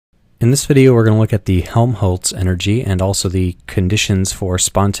In this video, we're going to look at the Helmholtz energy and also the conditions for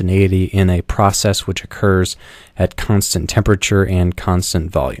spontaneity in a process which occurs at constant temperature and constant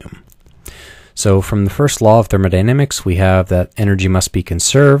volume. So from the first law of thermodynamics, we have that energy must be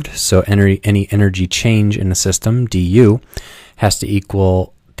conserved, so any energy change in the system, du, has to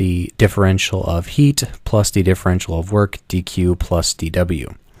equal the differential of heat plus the differential of work, dq plus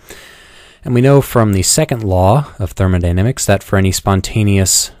dw. And we know from the second law of thermodynamics that for any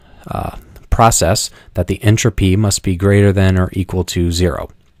spontaneous process that the entropy must be greater than or equal to 0.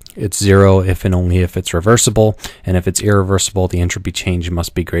 It's 0 if and only if it's reversible, and if it's irreversible, the entropy change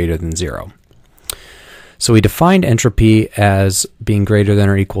must be greater than 0. So we defined entropy as being greater than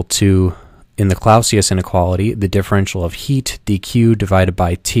or equal to, in the Clausius inequality, the differential of heat, dq, divided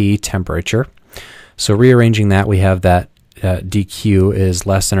by T, temperature. So rearranging that, we have that dq is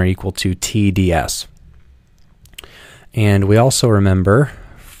less than or equal to T ds. And we also remember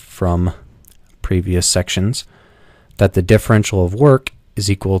from previous sections that the differential of work is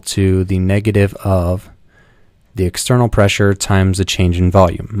equal to the negative of the external pressure times the change in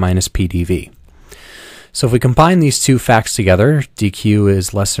volume, minus PdV. So if we combine these two facts together, dq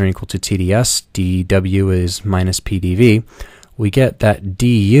is less than or equal to TdS, dw is minus PdV, we get that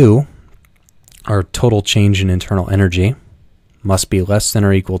du, our total change in internal energy, must be less than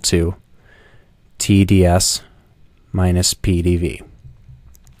or equal to TdS minus PdV.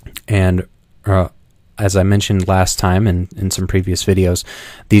 And as I mentioned last time and in some previous videos,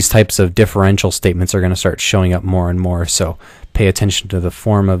 these types of differential statements are going to start showing up more and more, so pay attention to the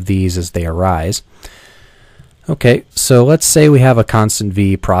form of these as they arise. Okay, so let's say we have a constant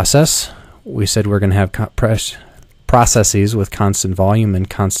V process. We said we're going to have processes with constant volume and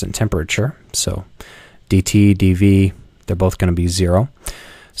constant temperature. So dt, dv, they're both going to be 0.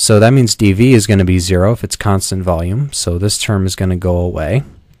 So that means dv is going to be 0 if it's constant volume. So this term is going to go away.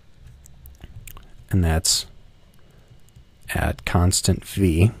 And that's at constant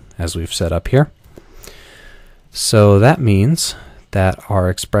V, as we've set up here. So that means that our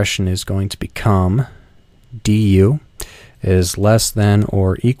expression is going to become du is less than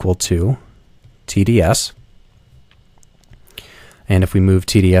or equal to TdS. And if we move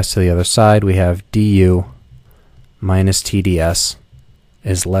TdS to the other side, we have du minus TdS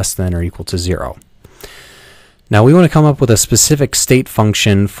is less than or equal to 0. Now we want to come up with a specific state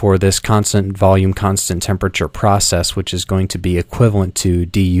function for this constant volume, constant temperature process, which is going to be equivalent to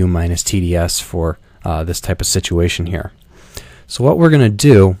du minus TdS for this type of situation here. So what we're going to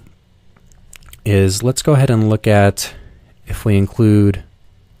do is let's go ahead and look at if we include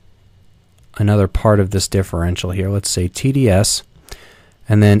another part of this differential here. Let's say TdS,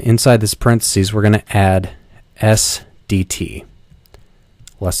 and then inside this parentheses we're going to add s dt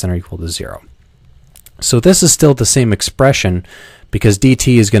less than or equal to 0. So this is still the same expression because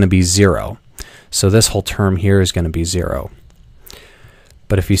dt is going to be 0. So this whole term here is going to be 0.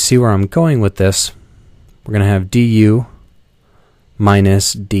 But if you see where I'm going with this, we're going to have du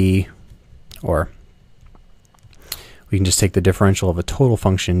minus d, or we can just take the differential of a total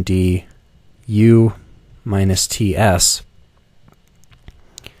function du minus ts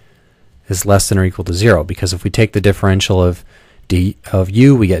is less than or equal to 0, because if we take the differential of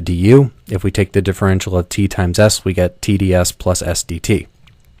u, we get du. If we take the differential of t times s, we get tds plus s dt.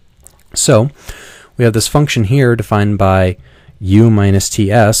 So we have this function here defined by u minus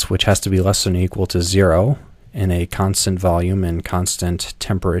ts, which has to be less than or equal to 0 in a constant volume and constant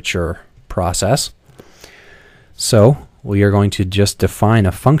temperature process. So we are going to just define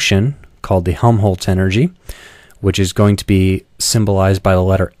a function called the Helmholtz energy, which is going to be symbolized by the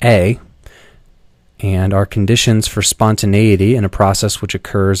letter A. And our conditions for spontaneity in a process which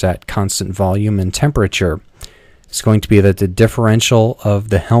occurs at constant volume and temperature is going to be that the differential of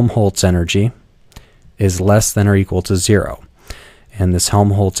the Helmholtz energy is less than or equal to 0. And this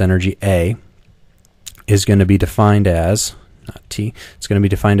Helmholtz energy A is going to be defined as, not T, it's going to be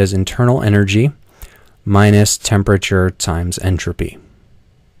defined as internal energy minus temperature times entropy.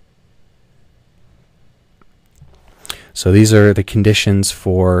 So these are the conditions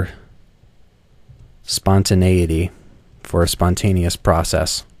for spontaneity for a spontaneous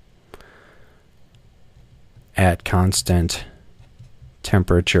process at constant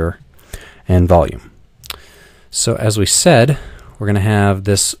temperature and volume. So as we said, we're going to have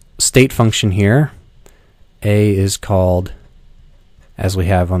this state function here. A is called, as we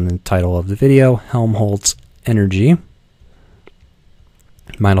have on the title of the video, Helmholtz energy. You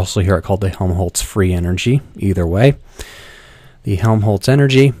might also hear it called the Helmholtz free energy, either way. The Helmholtz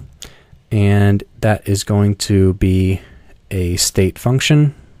energy, and that is going to be a state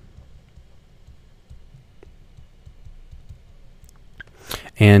function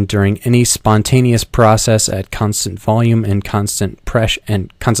And during any spontaneous process at constant volume and constant pressure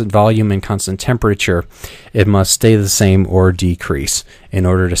and constant volume and constant temperature, it must stay the same or decrease in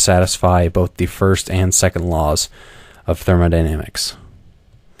order to satisfy both the first and second laws of thermodynamics.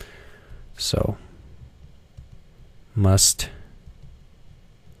 So, must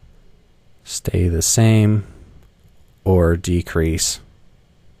stay the same or decrease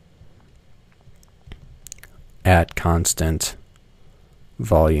at constant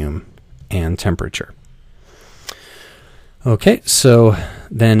volume and temperature. Okay, so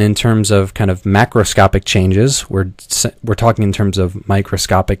then in terms of kind of macroscopic changes, we're talking in terms of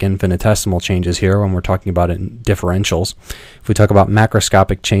microscopic infinitesimal changes here when we're talking about it in differentials. If we talk about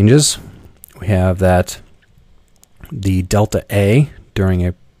macroscopic changes, we have that the delta A during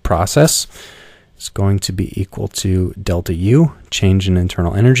a process is going to be equal to delta U, change in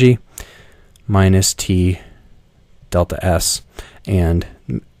internal energy, minus T delta S. And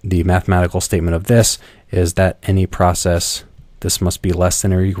the mathematical statement of this is that any process, this must be less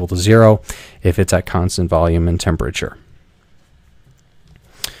than or equal to 0 if it's at constant volume and temperature.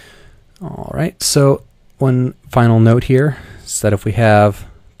 All right, so one final note here is that if we have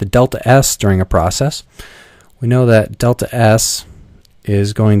the delta S during a process, we know that delta S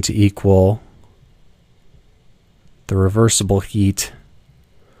is going to equal the reversible heat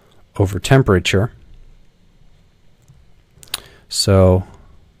over temperature. So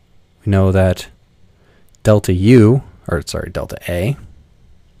we know that delta A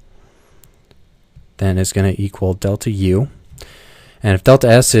then is going to equal delta U. And if delta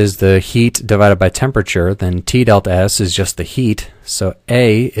S is the heat divided by temperature, then T delta S is just the heat. So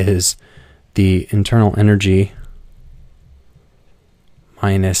A is the internal energy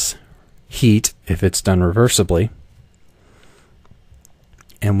minus heat if it's done reversibly.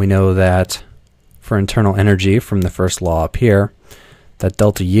 And we know that for internal energy from the first law up here, that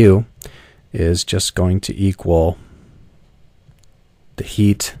delta U is just going to equal the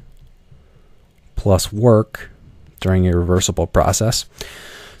heat plus work during a reversible process.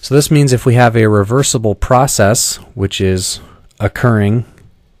 So this means if we have a reversible process which is occurring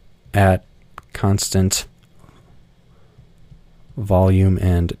at constant volume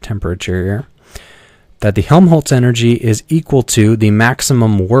and temperature here, that the Helmholtz energy is equal to the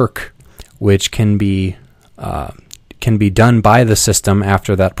maximum work which can be done by the system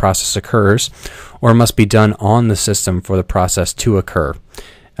after that process occurs, or must be done on the system for the process to occur,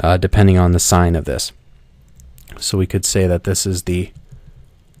 depending on the sign of this. So we could say that this is the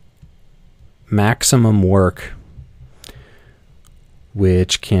maximum work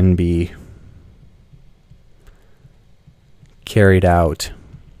which can be carried out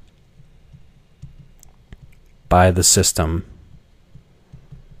by the system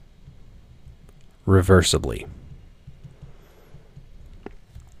reversibly.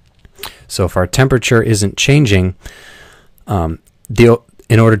 So if our temperature isn't changing, in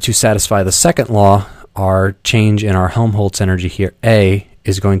order to satisfy the second law, our change in our Helmholtz energy here, A,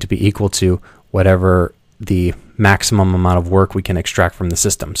 is going to be equal to whatever the maximum amount of work we can extract from the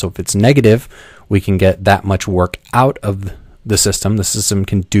system. So if it's negative, we can get that much work out of the system. The system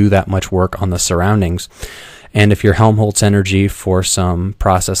can do that much work on the surroundings. And if your Helmholtz energy for some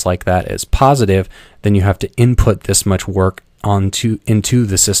process like that is positive, then you have to input this much work into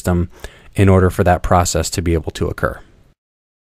the system in order for that process to be able to occur.